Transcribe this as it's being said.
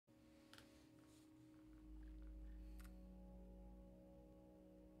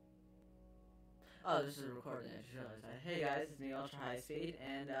Oh, this is a recording. I just realized that. Hey guys, it's me, Ultra High Speed,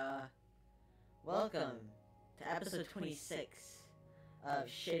 and welcome to episode 26 of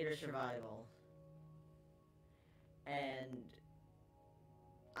Shader Survival. And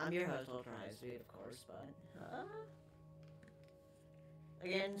I'm your host, Ultra High Speed, of course, but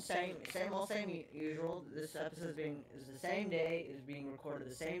again, same old, same usual. This episode is the same day, is being recorded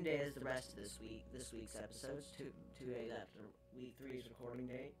the same day as the rest of this week's episodes. Two days after week 3's recording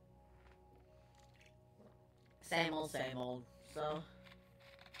date. Same old, same old. So,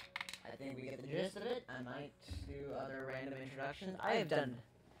 I think we get the gist of it. I might do other random introductions. I have done...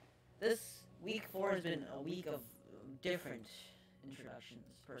 This week 4 has been a week of different introductions,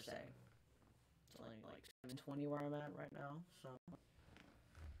 per se. It's only like 7:20 where I'm at right now, so...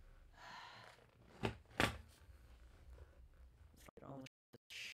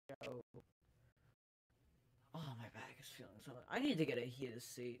 Show. Oh, my back is feeling so... I need to get a heated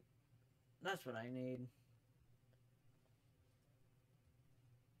seat. That's what I need.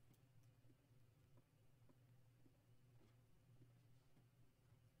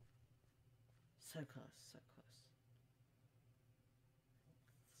 So close, so close.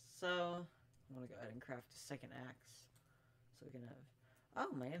 So, I'm gonna go ahead and craft a second axe. So we can have...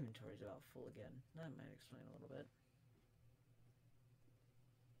 Oh, my inventory's about full again. That might explain a little bit.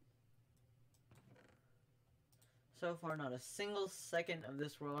 So far, not a single second of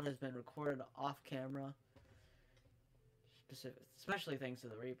this world has been recorded off camera. Especially thanks to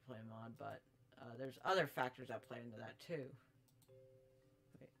the replay mod, but there's other factors that play into that too.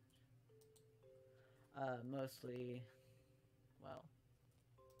 Mostly, well...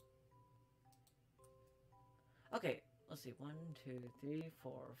 Okay, let's see. 1, 2, 3,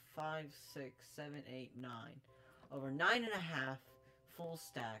 4, 5, 6, 7, 8, 9. Over 9.5 full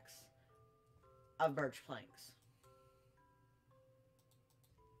stacks of birch planks.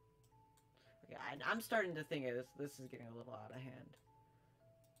 Okay, I'm starting to think this is getting a little out of hand.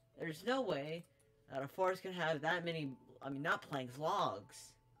 There's no way that a forest can have that many, I mean, not planks,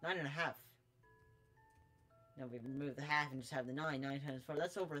 logs. 9.5. Now we remove the half and just have the 9. 9 times 4.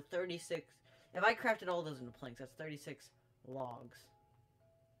 That's over 36. If I crafted all those into planks, that's 36 logs.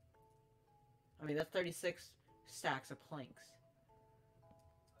 I mean, that's 36 stacks of planks.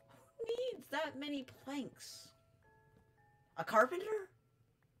 Who needs that many planks? A carpenter?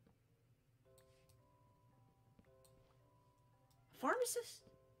 A pharmacist?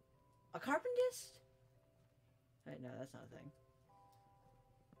 A carpentist? Wait, no, that's not a thing.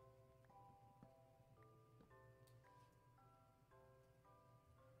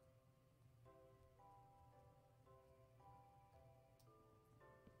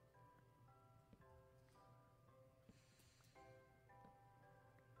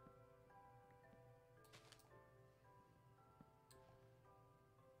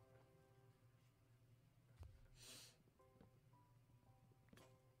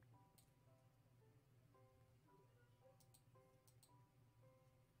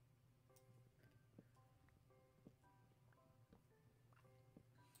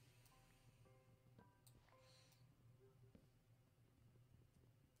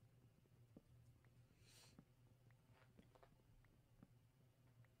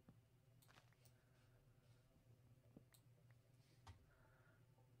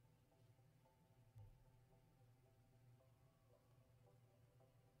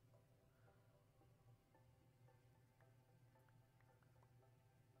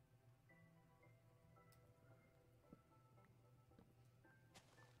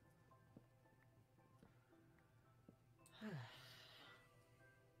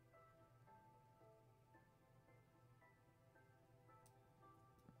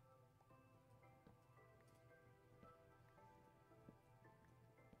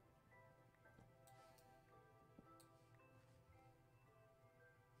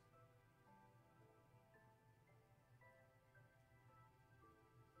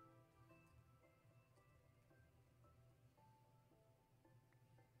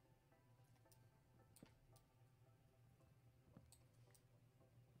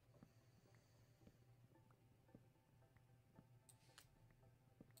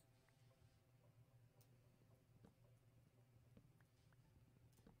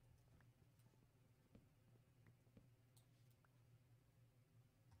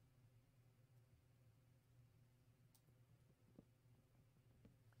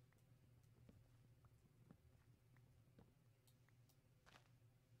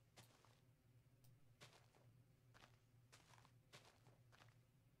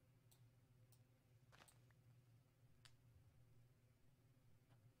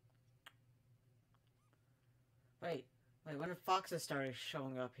 Wait, when did foxes started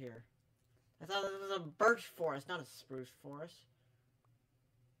showing up here? I thought this was a birch forest, not a spruce forest.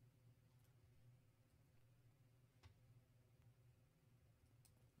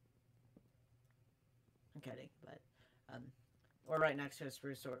 I'm kidding, but we're right next to a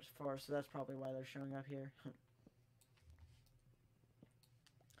spruce forest, so that's probably why they're showing up here.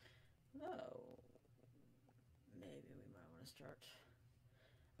 Oh, maybe we might want to start.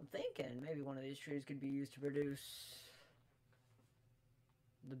 I'm thinking maybe one of these trees could be used to produce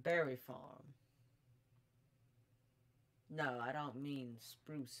the berry farm. No, I don't mean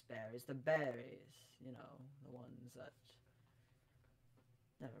spruce berries. The berries, you know, the ones that...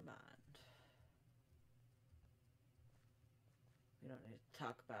 Never mind. We don't need to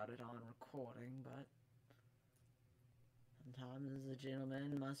talk about it on recording, but... Sometimes a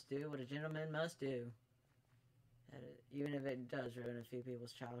gentleman must do what a gentleman must do. Even if it does ruin a few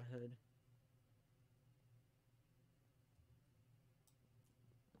people's childhood.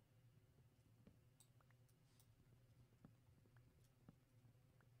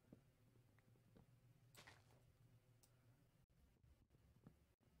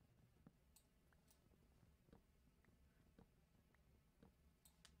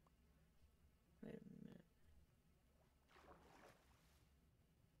 Wait a minute.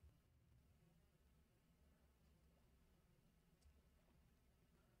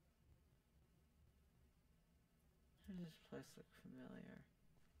 Does this place look familiar?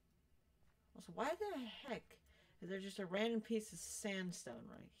 Also, why the heck is there just a random piece of sandstone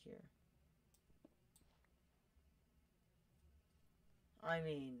right here? I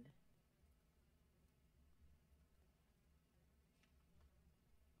mean...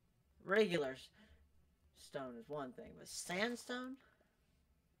 Regular stone is one thing, but sandstone?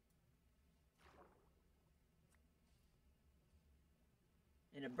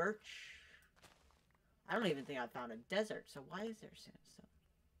 In a birch? I don't even think I found a desert, so why is there sandstone?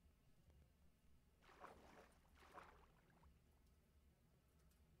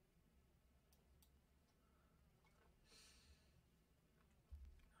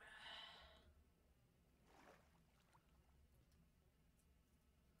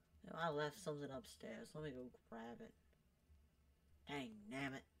 No, I left something upstairs. Let me go grab it. Dang,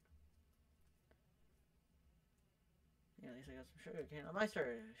 damn it. Yeah, at least I got some sugar cane. I might start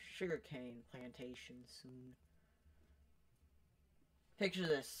a sugar cane plantation soon. Picture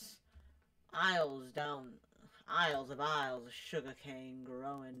this. Aisles of aisles of sugar cane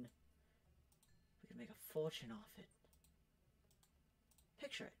growing. We can make a fortune off it.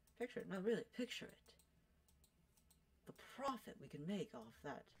 Picture it. Picture it. No, really, picture it. The profit we can make off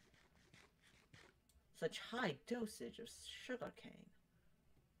that. Such high dosage of sugar cane.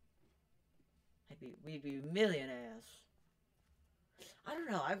 We'd be millionaires. I don't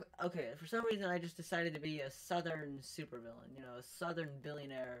know. Okay. For some reason, I just decided to be a Southern supervillain. You know, a Southern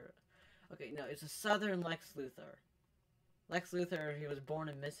billionaire. Okay, no, it's a Southern Lex Luthor. Lex Luthor. He was born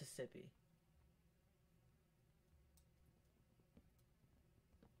in Mississippi.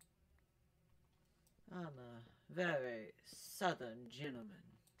 I'm a very Southern gentleman.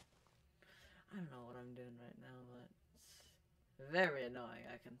 I don't know what I'm doing right now, but it's very annoying.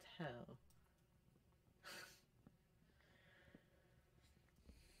 I can tell.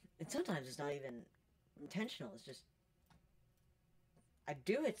 And sometimes it's not even intentional. It's just... I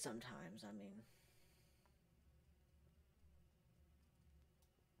do it sometimes, I mean...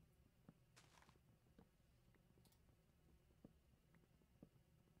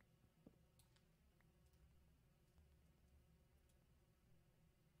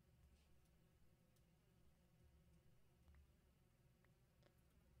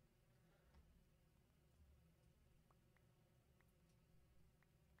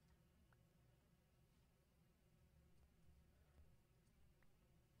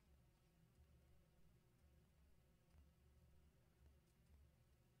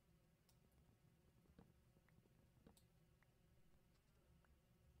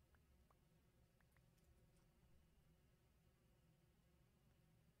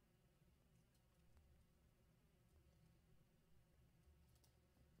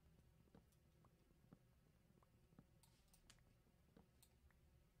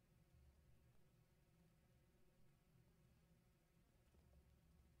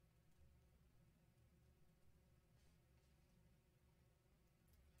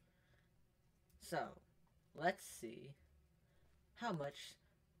 So, let's see how much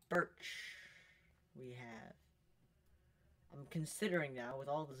birch we have. I'm considering now, with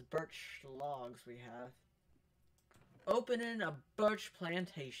all this birch logs we have, opening a birch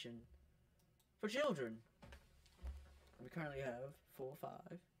plantation for children. We currently have 4, 5,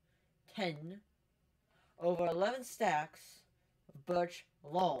 10, over 11 stacks of birch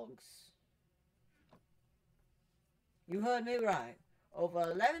logs. You heard me right. Over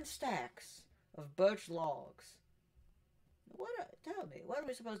 11 stacks of birch logs. Tell me, what are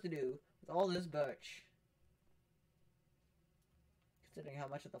we supposed to do with all this birch? Considering how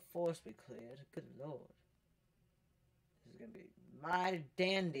much of the forest we cleared, good lord. This is gonna be mighty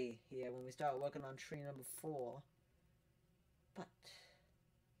dandy here when we start working on tree number 4. But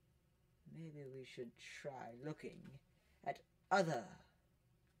maybe we should try looking at other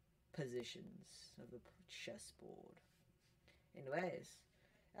positions of the chessboard. Anyways,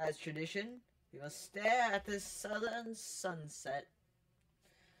 as tradition, we must stare at this southern sunset.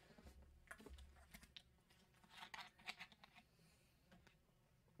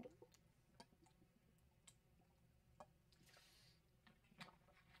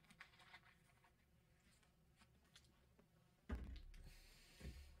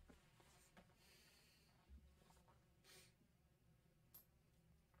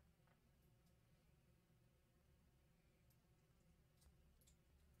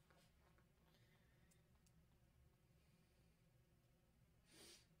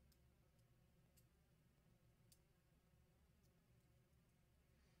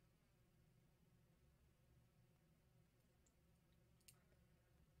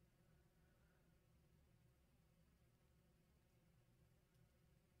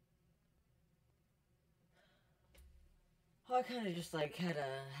 I kind of just like had a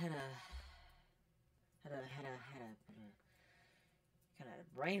kind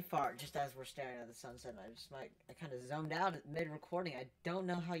of brain fart just as we're staring at the sunset. And I kind of zoned out mid recording. I don't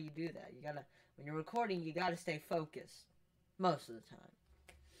know how you do that. You gotta, when you're recording, you gotta stay focused most of the time.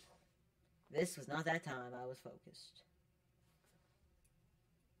 This was not that time. I was focused.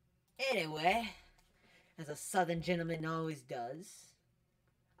 Anyway, as a southern gentleman always does,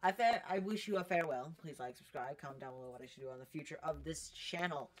 I wish you a farewell. Please like, subscribe, comment down below what I should do on the future of this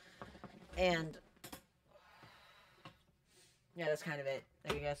channel. And yeah, that's kind of it.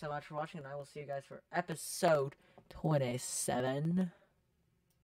 Thank you guys so much for watching, and I will see you guys for episode 27.